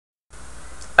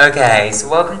Okay, so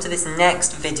welcome to this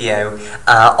next video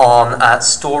on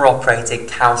store-operated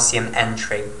calcium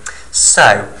entry.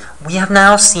 So, we have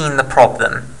now seen the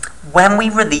problem. When we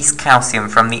release calcium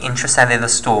from the intracellular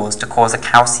stores to cause a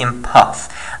calcium puff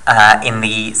in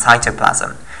the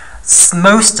cytoplasm,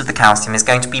 most of the calcium is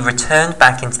going to be returned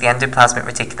back into the endoplasmic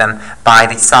reticulum by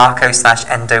the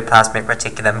sarco/endoplasmic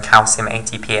reticulum calcium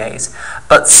ATPase,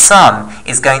 but some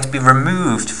is going to be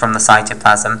removed from the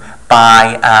cytoplasm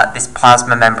by this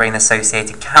plasma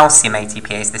membrane-associated calcium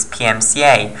ATPase, this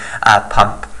PMCA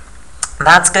pump.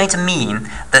 That's going to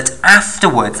mean that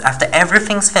afterwards, after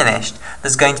everything's finished,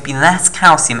 there's going to be less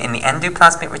calcium in the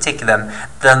endoplasmic reticulum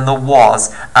than there was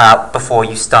before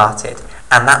you started.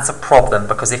 And that's a problem,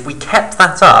 because if we kept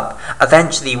that up,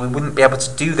 eventually we wouldn't be able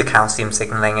to do the calcium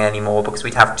signaling anymore because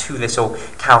we'd have too little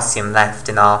calcium left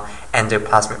in our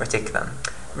endoplasmic reticulum.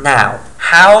 Now,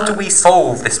 how do we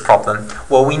solve this problem?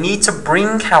 Well, we need to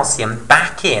bring calcium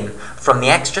back in from the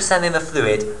extracellular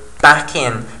fluid back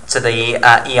in to the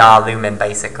ER lumen,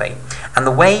 basically. And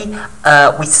the way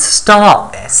we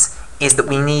start this is that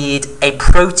we need a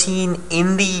protein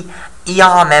in the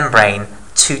ER membrane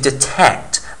to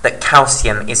detect that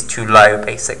calcium is too low,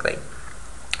 basically.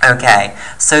 Okay,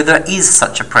 so there is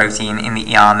such a protein in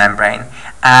the ER membrane,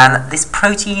 and this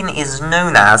protein is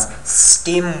known as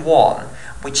STIM1,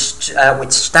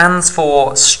 which stands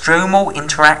for Stromal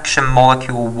Interaction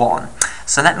Molecule 1.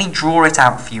 So let me draw it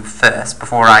out for you first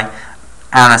before I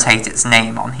annotate its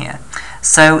name on here.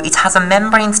 So it has a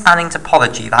membrane-spanning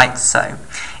topology like so.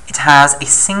 It has a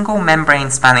single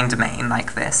membrane-spanning domain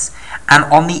like this, and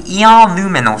on the ER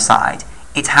luminal side,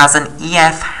 it has an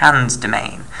EF hand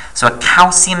domain, so a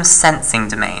calcium sensing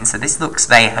domain. So this looks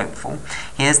very hopeful.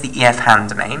 Here's the EF hand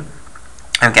domain.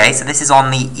 Okay, so this is on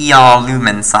the ER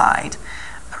lumen side.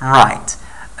 Right.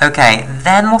 Okay,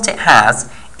 then what it has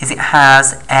is it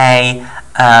has a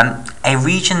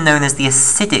region known as the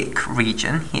acidic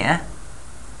region here.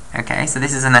 Okay, so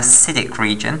this is an acidic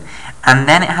region. And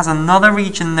then it has another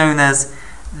region known as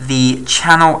the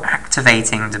channel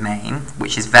activating domain,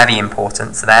 which is very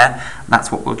important. So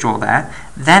that's what we'll draw there.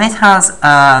 Then it has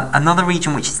another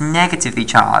region which is negatively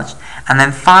charged, and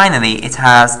then finally it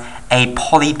has a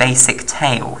polybasic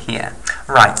tail here.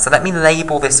 Right, so let me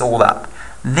label this all up.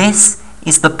 This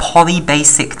is the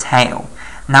polybasic tail.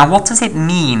 Now, what does it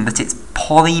mean that it's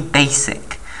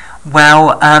polybasic?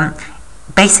 Well,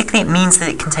 basically it means that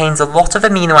it contains a lot of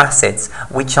amino acids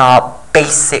which are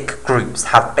basic groups,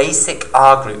 have basic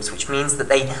R groups, which means that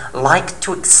they like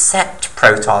to accept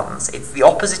protons. It's the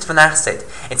opposite of an acid.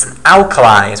 It's an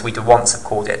alkali, as we'd once have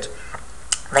called it.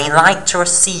 They like to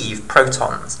receive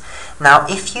protons. Now,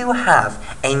 if you have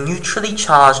a neutrally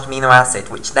charged amino acid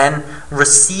which then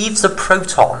receives a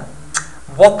proton,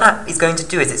 what that is going to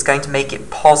do is it's going to make it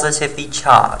positively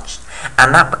charged.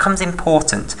 And that becomes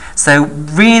important. So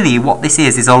really what this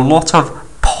is a lot of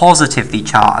positively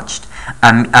charged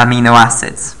amino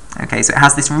acids. Okay, so it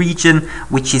has this region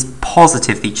which is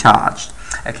positively charged.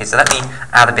 Okay, so let me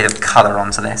add a bit of colour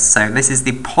onto this. So this is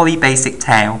the polybasic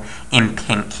tail in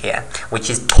pink here, which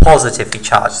is positively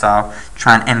charged. So I'll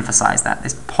try and emphasise that.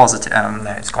 This positive,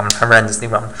 no, it's gone horrendously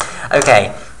wrong.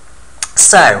 Okay,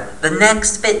 so the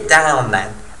next bit down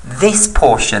then, this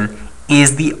portion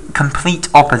is the complete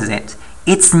opposite.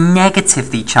 It's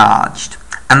negatively charged.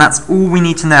 And that's all we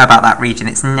need to know about that region.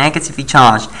 It's negatively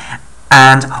charged.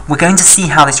 And we're going to see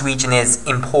how this region is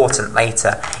important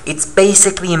later. It's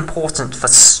basically important for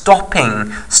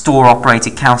stopping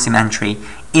store-operated calcium entry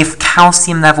if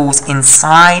calcium levels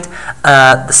inside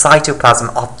the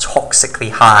cytoplasm are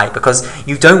toxically high, because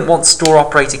you don't want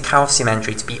store-operated calcium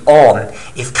entry to be on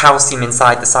if calcium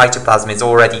inside the cytoplasm is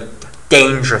already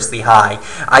dangerously high.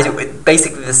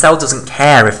 Basically, the cell doesn't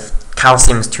care if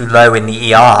calcium is too low in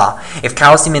the ER. If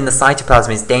calcium in the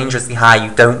cytoplasm is dangerously high,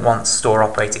 you don't want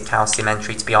store-operated calcium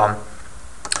entry to be on.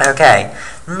 Okay,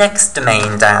 next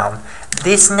domain down.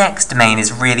 This next domain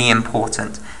is really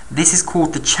important. This is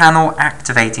called the channel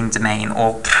activating domain,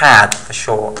 or CAD for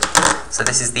short. So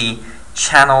this is the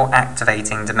channel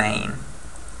activating domain.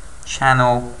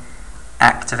 Channel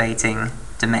activating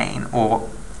domain, or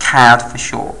CAD for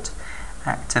short.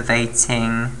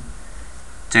 Activating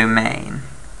domain.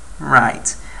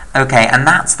 Right, okay, and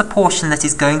that's the portion that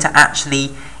is going to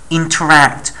actually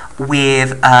interact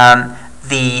with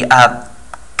the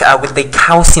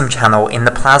calcium channel in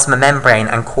the plasma membrane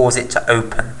and cause it to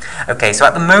open. Okay, so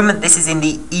at the moment this is in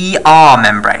the ER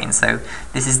membrane, so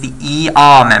this is the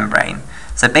ER membrane.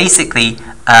 So basically,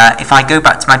 if I go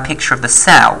back to my picture of the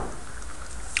cell,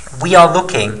 we are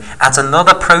looking at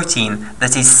another protein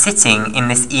that is sitting in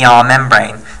this ER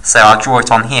membrane. So I'll draw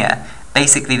it on here.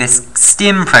 basically this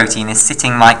STIM protein is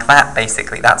sitting like that,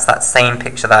 basically. That's that same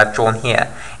picture that I've drawn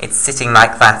here. It's sitting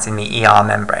like that in the ER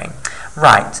membrane.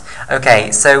 Right,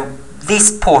 okay, so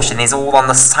this portion is all on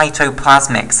the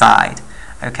cytoplasmic side,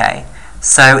 okay?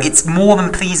 So it's more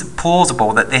than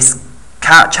plausible that this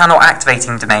channel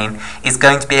activating domain is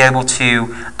going to be able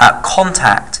to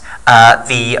contact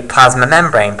the plasma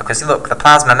membrane, because look, the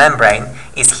plasma membrane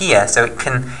is here, so it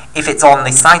can, if it's on the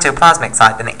cytoplasmic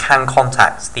side, then it can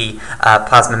contact the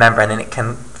plasma membrane, and it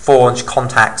can forge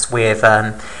contacts with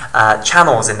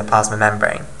channels in the plasma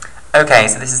membrane. Okay,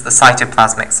 so this is the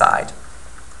cytoplasmic side.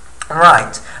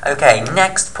 Right, okay,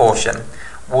 next portion,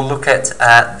 we'll look at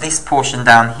this portion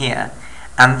down here,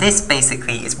 and this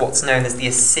basically is what's known as the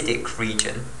acidic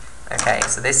region. Okay,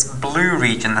 so this blue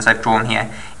region that I've drawn here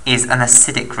is an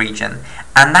acidic region,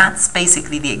 and that's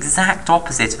basically the exact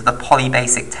opposite of the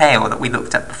polybasic tail that we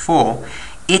looked at before.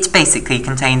 It basically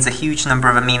contains a huge number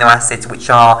of amino acids which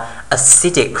are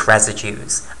acidic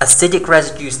residues. Acidic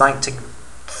residues like to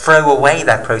throw away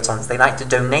their protons, they like to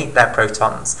donate their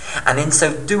protons, and in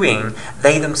so doing,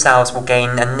 they themselves will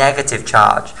gain a negative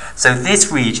charge. So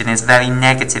this region is very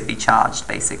negatively charged,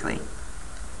 basically.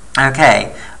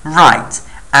 Okay, right.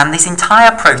 And this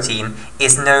entire protein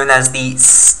is known as the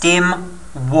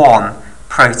STIM1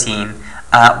 protein,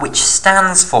 which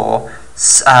stands for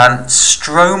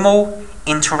stromal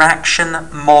interaction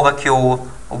molecule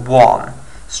 1.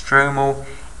 Stromal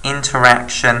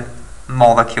interaction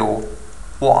molecule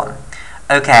 1.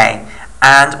 Okay,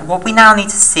 and what we now need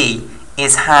to see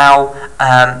is how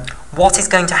what is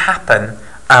going to happen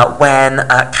when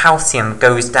calcium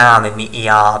goes down in the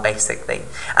ER, basically,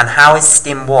 and how is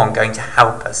STIM1 going to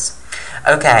help us?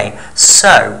 Okay,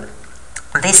 so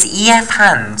this EF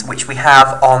hand, which we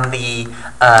have on the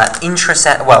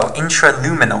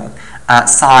intraluminal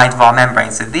side of our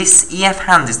membrane, so this EF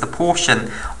hand is the portion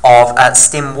of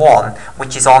STIM1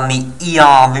 which is on the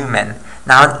ER lumen.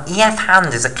 Now, an EF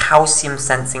hand is a calcium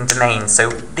sensing domain,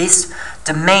 so this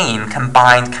domain can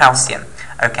bind calcium.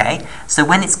 Okay, so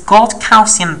when it's got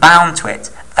calcium bound to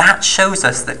it, that shows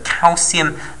us that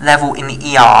calcium level in the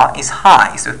ER is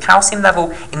high. So if calcium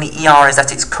level in the ER is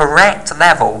at its correct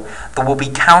level, there will be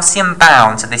calcium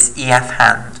bound to this EF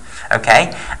hand.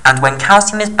 Okay, and when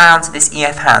calcium is bound to this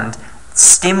EF hand,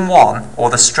 STIM1, or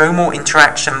the stromal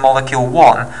interaction molecule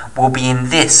 1, will be in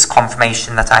this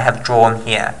conformation that I have drawn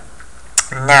here.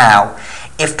 Now,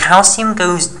 if calcium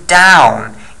goes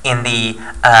down in the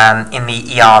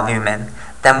ER lumen,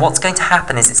 then what's going to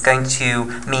happen is it's going to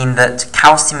mean that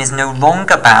calcium is no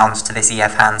longer bound to this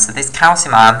EF hand, so this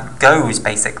calcium ion goes,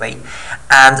 basically,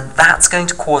 and that's going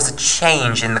to cause a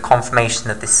change in the conformation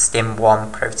of this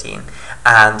STIM1 protein,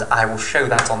 and I will show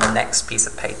that on the next piece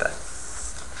of paper.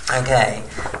 Okay,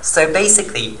 so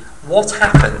basically, what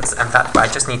happens, in fact, I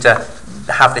just need to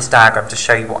have this diagram to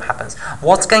show you what happens.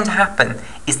 What's going to happen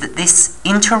is that this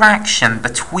interaction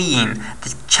between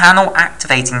the channel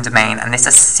activating domain and this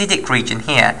acidic region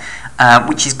here,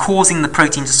 which is causing the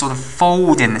protein to sort of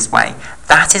fold in this way,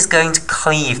 that is going to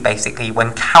cleave, basically,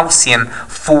 when calcium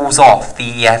falls off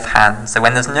the EF hand. So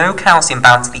when there's no calcium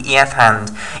bound to the EF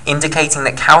hand, indicating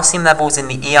that calcium levels in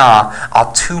the ER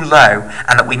are too low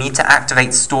and that we need to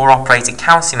activate store-operated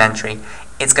calcium entry,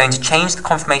 it's going to change the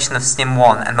conformation of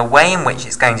STIM1, and the way in which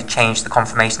it's going to change the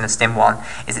conformation of STIM1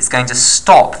 is it's going to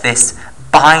stop this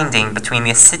binding between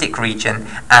the acidic region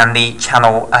and the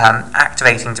channel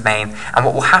activating domain, and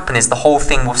what will happen is the whole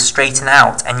thing will straighten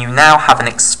out, and you now have an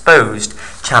exposed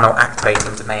channel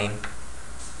activating domain.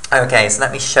 Okay, so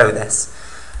let me show this.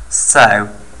 So,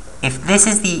 if this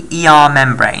is the ER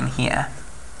membrane here,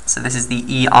 so this is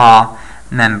the ER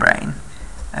membrane,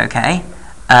 okay,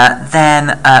 then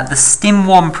the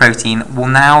STIM1 protein will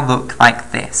now look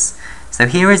like this. So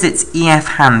here is its EF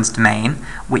hand domain,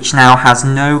 which now has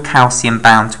no calcium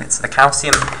bound to it. So the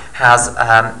calcium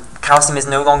is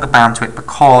no longer bound to it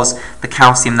because the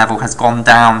calcium level has gone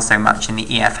down so much in the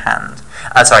EF hand.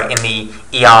 In the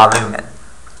ER lumen.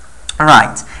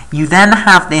 Right. You then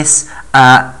have this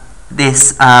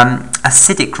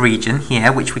acidic region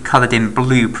here, which we coloured in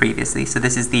blue previously. So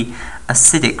this is the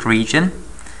acidic region.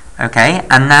 Okay,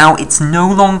 and now it's no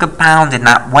longer bound in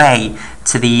that way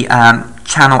to the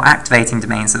channel activating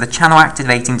domain. So the channel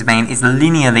activating domain is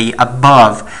linearly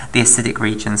above the acidic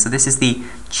region. So this is the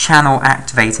channel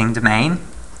activating domain,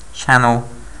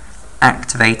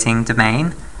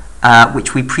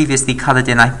 which we previously coloured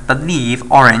in, I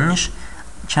believe, orange,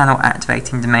 channel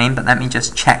activating domain, but let me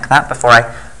just check that before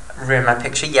I ruin my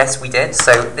picture. Yes, we did.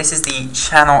 So this is the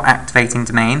channel activating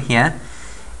domain here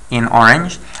in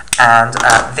orange, and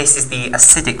this is the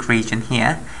acidic region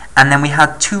here, and then we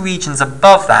had two regions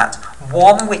above that.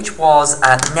 one which was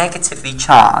negatively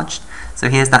charged. So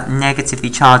here's that negatively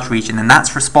charged region, and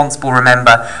that's responsible,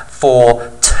 remember, for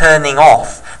turning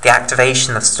off the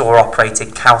activation of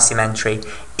store-operated calcium entry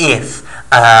if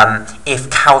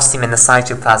calcium in the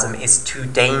cytoplasm is too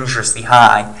dangerously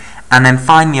high. And then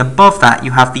finally above that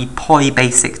you have the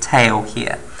polybasic tail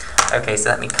here. Okay, so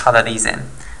let me colour these in.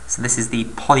 So this is the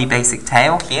polybasic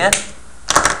tail here,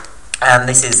 and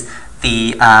this is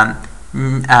the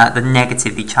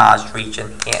negatively charged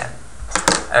region here.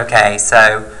 Okay,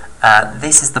 so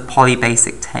this is the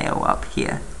polybasic tail up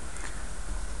here.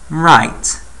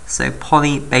 Right, so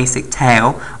polybasic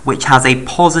tail, which has a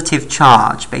positive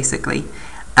charge, basically,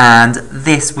 and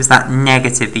this was that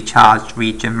negatively charged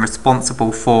region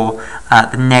responsible for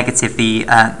the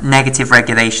negative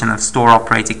regulation of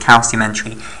store-operated calcium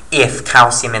entry if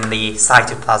calcium in the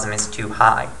cytoplasm is too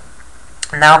high.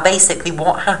 Now, basically,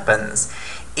 what happens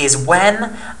is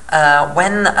when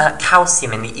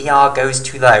calcium in the ER goes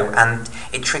too low and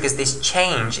it triggers this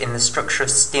change in the structure of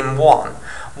STIM1,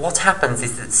 what happens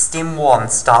is that STIM1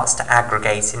 starts to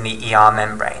aggregate in the ER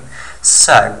membrane.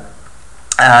 So,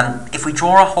 if we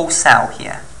draw a whole cell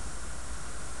here,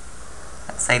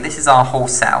 let's say this is our whole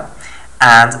cell,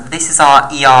 and this is our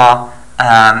ER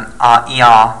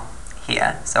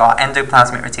here, so our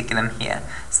endoplasmic reticulum here,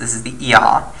 so this is the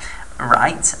ER.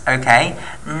 Right, okay.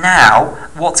 Now,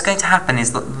 what's going to happen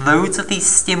is that loads of these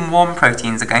STIM1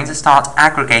 proteins are going to start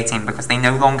aggregating because they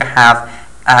no longer have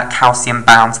calcium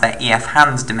bound to their EF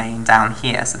hand domain down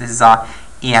here. So this is our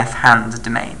EF hand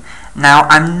domain. Now,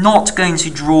 I'm not going to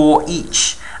draw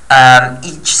each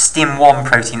STIM1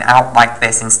 protein out like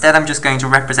this. Instead, I'm just going to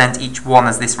represent each one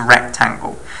as this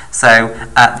rectangle. So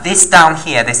this down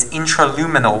here, this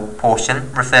intraluminal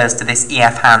portion, refers to this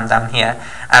EF hand down here,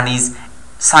 and these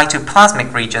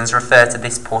cytoplasmic regions refer to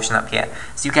this portion up here.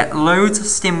 So you get loads of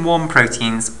STIM1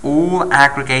 proteins all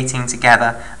aggregating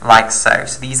together like so.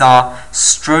 So these are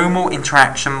stromal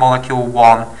interaction molecule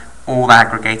 1 all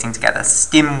aggregating together,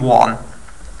 STIM1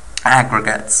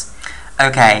 aggregates.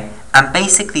 Okay, and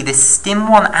basically this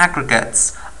STIM1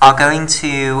 aggregates are going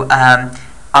to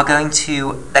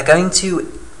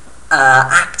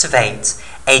activate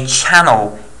a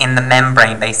channel in the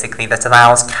membrane, basically, that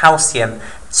allows calcium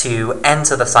to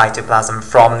enter the cytoplasm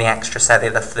from the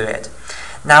extracellular fluid.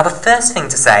 Now, the first thing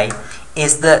to say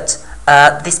is that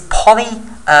this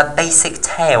polybasic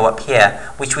tail up here,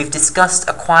 which we've discussed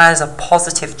acquires a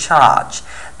positive charge,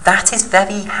 that is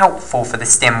very helpful for the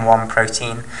STIM1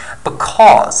 protein,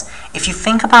 because if you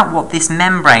think about what this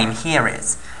membrane here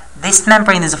is, this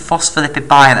membrane is a phospholipid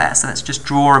bilayer, so let's just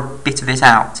draw a bit of it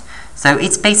out. So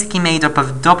it's basically made up of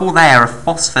a double layer of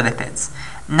phospholipids.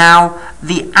 Now,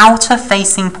 the outer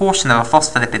facing portion of a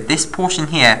phospholipid, this portion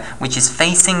here, which is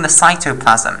facing the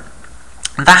cytoplasm,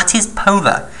 that is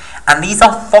polar. And these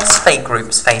are phosphate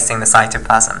groups facing the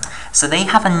cytoplasm. So they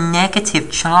have a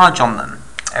negative charge on them.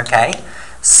 Okay?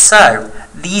 So,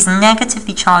 these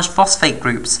negatively charged phosphate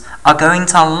groups are going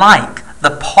to like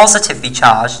the positively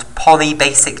charged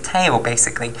polybasic tail,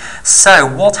 basically. So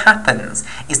what happens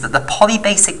is that the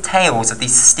polybasic tails of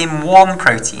these STIM1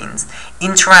 proteins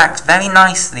interact very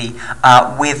nicely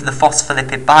with the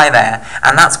phospholipid bilayer,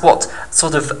 and that's what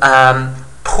sort of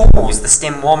pulls the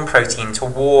STIM1 protein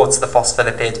towards the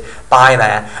phospholipid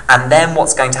bilayer, and then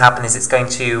what's going to happen is it's going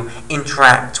to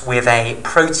interact with a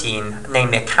protein,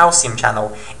 namely a calcium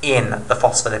channel, in the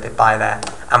phospholipid bilayer.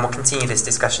 And we'll continue this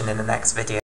discussion in the next video.